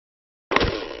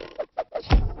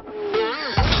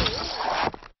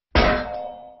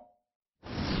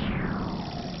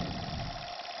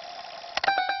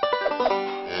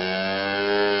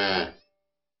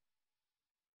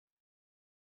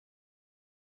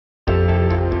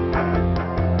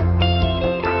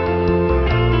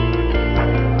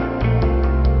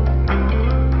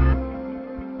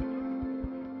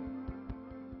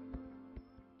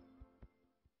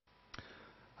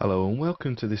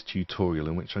welcome to this tutorial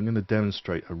in which I'm going to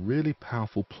demonstrate a really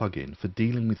powerful plugin for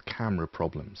dealing with camera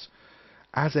problems.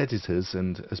 As editors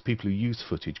and as people who use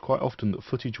footage, quite often the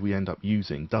footage we end up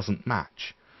using doesn't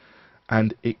match,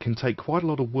 and it can take quite a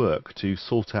lot of work to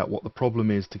sort out what the problem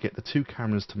is to get the two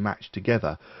cameras to match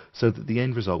together so that the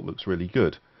end result looks really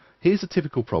good. Here's a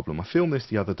typical problem. I filmed this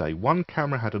the other day. One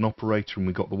camera had an operator and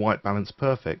we got the white balance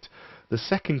perfect. The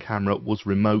second camera was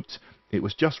remote. It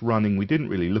was just running. We didn't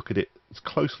really look at it as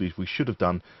closely as we should have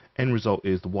done. End result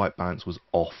is the white balance was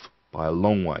off by a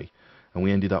long way, and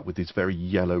we ended up with this very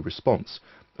yellow response.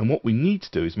 And what we need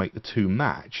to do is make the two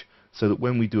match so that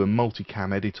when we do a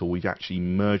multicam edit or we actually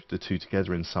merge the two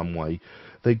together in some way,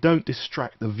 they don't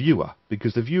distract the viewer,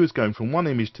 because the viewer's going from one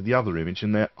image to the other image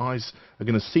and their eyes are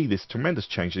going to see this tremendous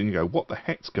change and you go, what the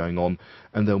heck's going on?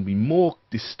 And they'll be more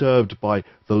disturbed by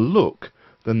the look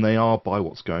than they are by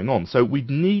what's going on. So we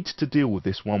need to deal with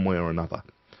this one way or another.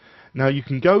 Now you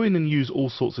can go in and use all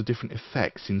sorts of different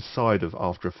effects inside of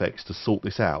After Effects to sort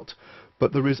this out,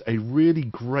 but there is a really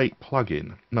great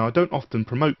plugin. Now I don't often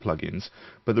promote plugins,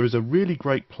 but there is a really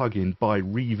great plugin by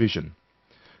Revision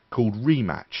called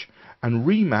Rematch, and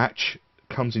Rematch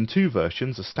comes in two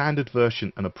versions, a standard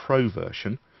version and a pro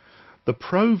version. The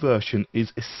pro version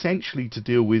is essentially to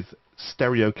deal with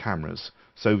stereo cameras,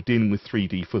 so dealing with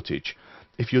 3D footage.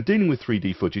 If you're dealing with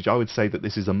 3D footage, I would say that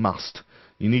this is a must.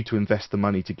 You need to invest the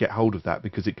money to get hold of that,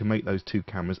 because it can make those two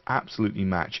cameras absolutely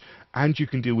match, and you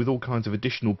can deal with all kinds of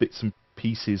additional bits and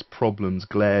pieces, problems,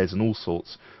 glares and all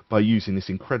sorts by using this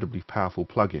incredibly powerful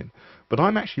plugin. But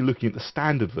I'm actually looking at the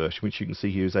standard version, which you can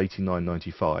see here is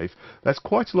 $89.95. That's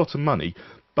quite a lot of money,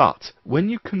 but when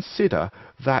you consider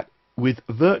that with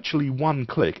virtually one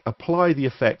click, apply the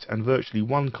effect, and virtually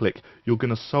one click you're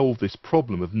going to solve this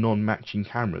problem of non-matching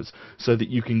cameras so that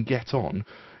you can get on.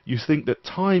 You think that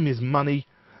time is money,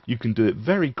 you can do it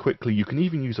very quickly, you can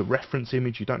even use a reference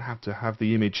image, you don't have to have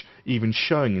the image even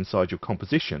showing inside your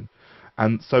composition.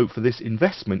 And so for this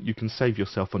investment you can save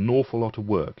yourself an awful lot of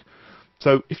work.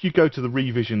 So if you go to the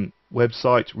Revision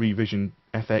website,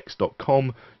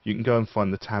 revisionfx.com, you can go and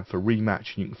find the tab for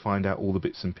Rematch and you can find out all the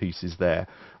bits and pieces there.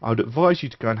 I would advise you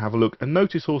to go and have a look, and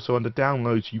notice also under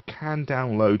downloads you can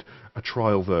download a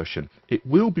trial version. It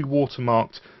will be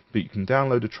watermarked, but you can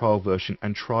download a trial version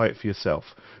and try it for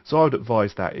yourself. So I would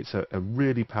advise that. It's a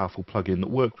really powerful plugin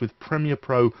that works with Premiere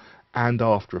Pro and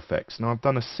After Effects. Now I've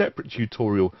done a separate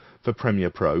tutorial for Premiere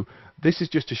Pro. This is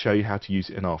just to show you how to use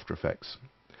it in After Effects.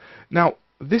 Now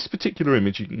this particular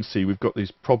image, you can see we've got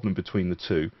this problem between the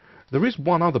two. There is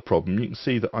one other problem. You can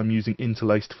see that I'm using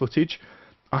interlaced footage.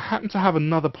 I happen to have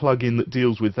another plugin that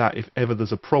deals with that if ever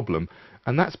there's a problem,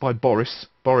 and that's by Boris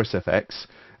FX.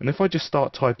 And if I just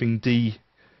start typing D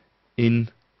in,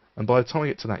 and by the time I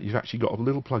get to that you've actually got a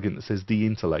little plugin that says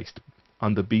deinterlaced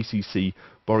under BCC,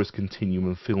 Boris Continuum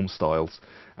and Film Styles,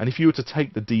 and if you were to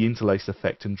take the deinterlace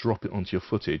effect and drop it onto your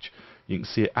footage, you can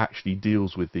see it actually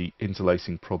deals with the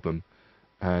interlacing problem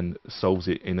and solves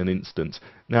it in an instant.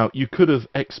 Now you could have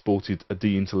exported a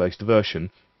deinterlaced version,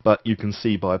 but you can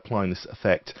see by applying this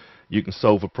effect you can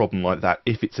solve a problem like that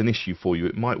if it's an issue for you.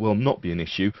 It might well not be an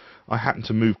issue. I happened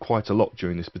to move quite a lot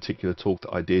during this particular talk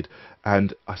that I did,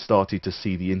 and I started to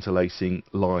see the interlacing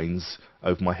lines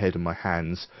over my head and my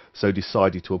hands, so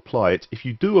decided to apply it. If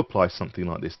you do apply something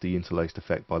like this deinterlaced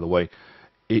effect, by the way,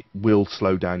 it will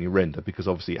slow down your render, because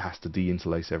obviously it has to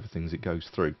deinterlace everything as it goes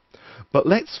through. But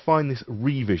let's find this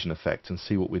revision effect and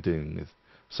see what we're dealing with.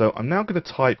 So I'm now going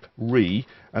to type re,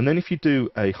 and then if you do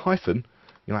a hyphen,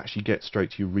 you'll actually get straight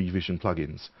to your Revision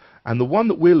plugins. And the one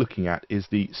that we're looking at is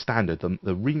the standard,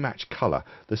 the Rematch Color.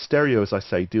 The stereo, as I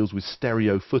say, deals with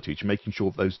stereo footage, making sure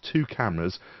that those two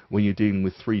cameras, when you're dealing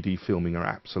with 3D filming, are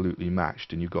absolutely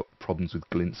matched, and you've got problems with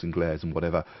glints and glares and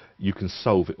whatever, you can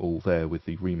solve it all there with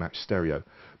the Rematch Stereo.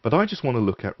 But I just want to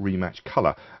look at Rematch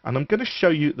Color, and I'm going to show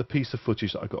you the piece of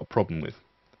footage that I've got a problem with.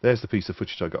 There's the piece of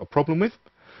footage I've got a problem with.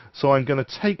 So I'm going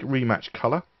to take Rematch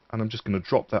Color, and I'm just going to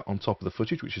drop that on top of the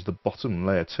footage, which is the bottom,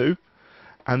 layer 2.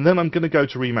 And then I'm going to go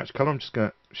to Rematch Color. I'm just going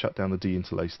to shut down the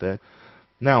deinterlace there.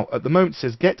 Now, at the moment it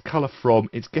says get color from.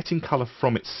 It's getting color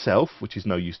from itself, which is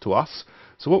no use to us.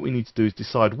 So what we need to do is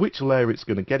decide which layer it's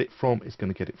going to get it from. It's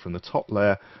going to get it from the top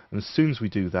layer. And as soon as we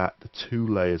do that, the two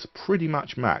layers pretty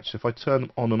much match. So if I turn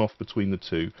them on and off between the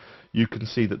two, you can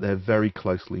see that they're very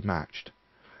closely matched.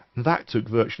 And that took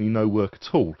virtually no work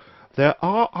at all. There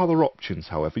are other options,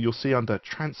 however. You'll see under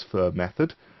Transfer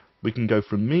Method, we can go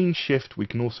from Mean Shift, we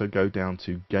can also go down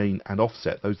to Gain and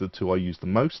Offset. Those are the two I use the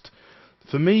most.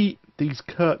 For me, these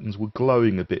curtains were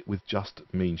glowing a bit with just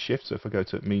Mean Shift, so if I go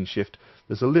to Mean Shift,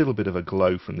 there's a little bit of a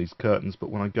glow from these curtains, but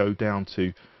when I go down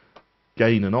to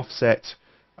Gain and Offset,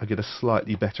 I get a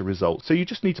slightly better result. So you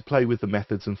just need to play with the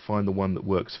methods and find the one that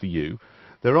works for you.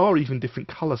 There are even different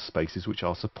colour spaces which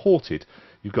are supported.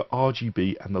 You've got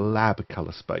RGB and the lab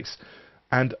colour space.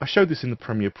 And I showed this in the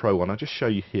Premiere Pro one. I'll just show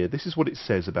you here. This is what it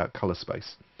says about colour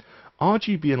space.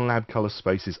 RGB and lab colour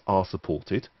spaces are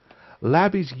supported.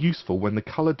 Lab is useful when the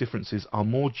colour differences are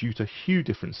more due to hue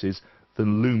differences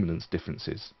than luminance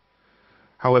differences.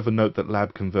 However, note that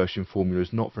lab conversion formula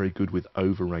is not very good with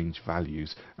overrange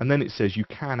values. And then it says you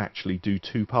can actually do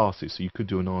two passes. So you could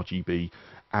do an RGB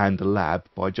and a lab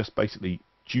by just basically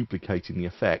duplicating the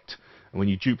effect. And when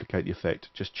you duplicate the effect,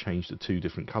 just change the two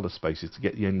different colour spaces to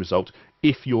get the end result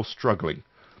if you're struggling.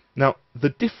 Now, the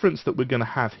difference that we're going to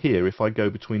have here, if I go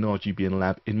between RGB and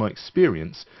lab, in my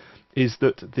experience, is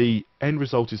that the end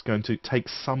result is going to take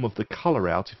some of the colour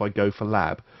out if I go for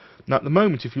lab. Now at the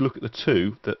moment, if you look at the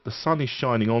two, the sun is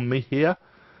shining on me here.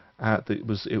 It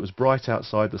was bright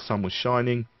outside, the sun was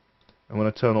shining, and when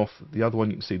I turn off the other one,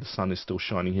 you can see the sun is still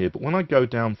shining here. But when I go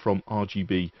down from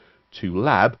RGB to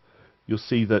lab, you'll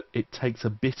see that it takes a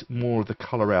bit more of the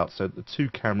colour out, so the two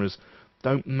cameras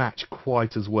don't match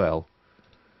quite as well.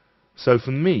 So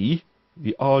for me,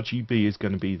 the RGB is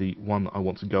going to be the one that I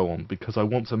want to go on, because I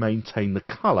want to maintain the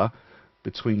colour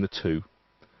between the two.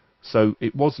 So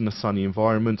it was in a sunny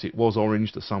environment, it was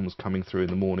orange, the sun was coming through in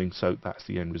the morning, so that's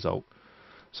the end result.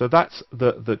 So that's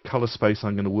the colour space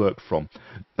I'm going to work from.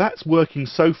 That's working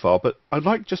so far, but I'd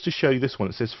like just to show you this one.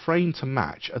 It says frame to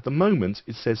match. At the moment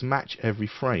it says match every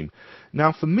frame.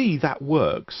 Now for me that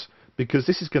works, because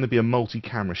this is going to be a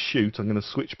multi-camera shoot. I'm going to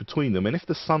switch between them, and if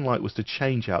the sunlight was to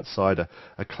change outside,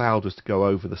 a cloud was to go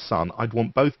over the sun, I'd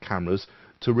want both cameras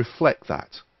to reflect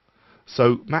that.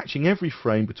 So matching every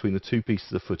frame between the two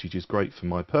pieces of footage is great for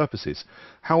my purposes.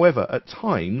 However, at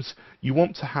times you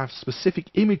want to have specific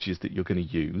images that you're going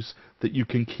to use that you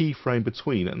can keyframe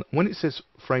between, and when it says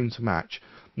frame to match,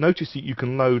 notice that you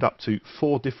can load up to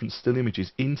 4 different still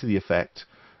images into the effect,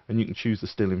 and you can choose the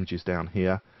still images down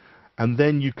here, and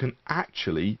then you can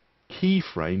actually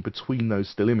keyframe between those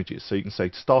still images. So you can say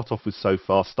to start off with so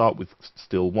far, start with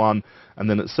still 1, and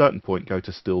then at a certain point go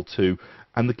to still 2,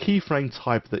 and the keyframe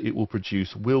type that it will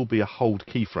produce will be a hold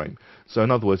keyframe. So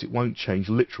in other words, it won't change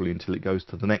literally until it goes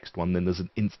to the next one, then there's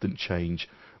an instant change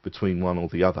between one or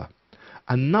the other.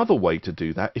 Another way to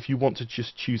do that, if you want to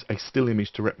just choose a still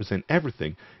image to represent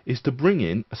everything, is to bring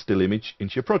in a still image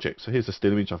into your project. So here's a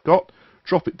still image I've got,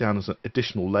 drop it down as an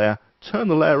additional layer, turn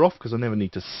the layer off because I never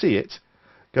need to see it,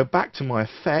 go back to my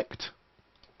effect,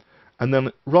 and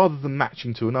then rather than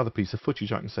matching to another piece of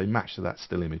footage, I can say match to that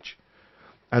still image.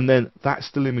 And then that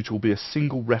still image will be a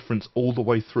single reference all the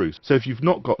way through. So if you've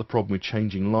not got the problem with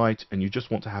changing light and you just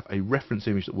want to have a reference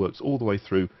image that works all the way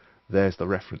through, there's the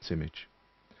reference image.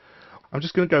 I'm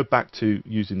just going to go back to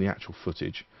using the actual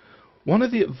footage. One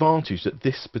of the advantages that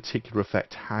this particular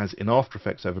effect has in After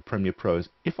Effects over Premiere Pro is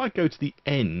if I go to the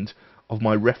end of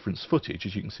my reference footage,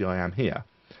 as you can see I am here,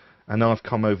 and now I've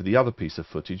come over the other piece of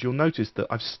footage, you'll notice that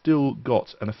I've still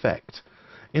got an effect.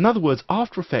 In other words,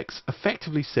 After Effects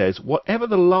effectively says whatever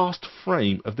the last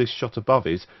frame of this shot above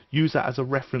is, use that as a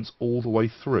reference all the way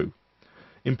through.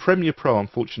 In Premiere Pro,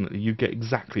 unfortunately, you get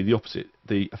exactly the opposite.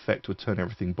 The effect would turn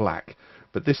everything black,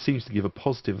 but this seems to give a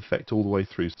positive effect all the way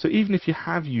through. So even if you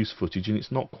have used footage and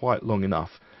it's not quite long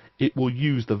enough, it will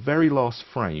use the very last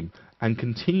frame and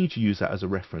continue to use that as a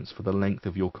reference for the length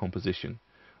of your composition,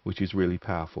 which is really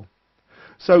powerful.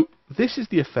 So this is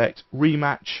the effect,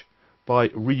 Rematch by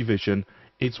Revision.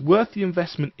 It's worth the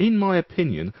investment, in my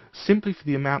opinion, simply for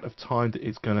the amount of time that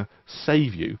it's going to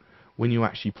save you when you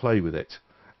actually play with it.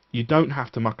 You don't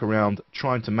have to muck around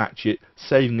trying to match it,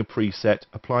 saving a preset,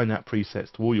 applying that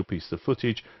preset to all your pieces of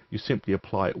footage. You simply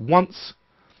apply it once,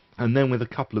 and then with a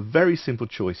couple of very simple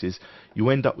choices, you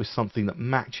end up with something that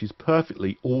matches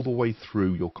perfectly all the way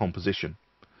through your composition.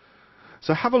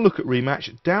 So have a look at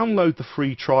Rematch, download the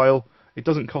free trial. It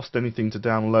doesn't cost anything to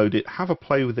download it. Have a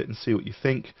play with it and see what you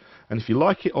think. And if you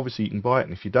like it, obviously you can buy it.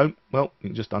 And if you don't, well, you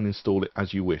can just uninstall it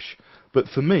as you wish. But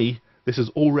for me, this has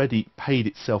already paid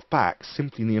itself back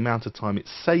simply in the amount of time it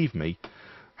saved me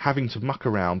having to muck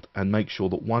around and make sure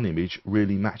that one image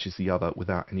really matches the other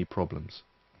without any problems.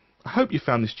 I hope you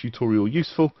found this tutorial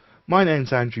useful. My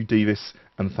name's Andrew Davis,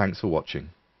 and thanks for watching.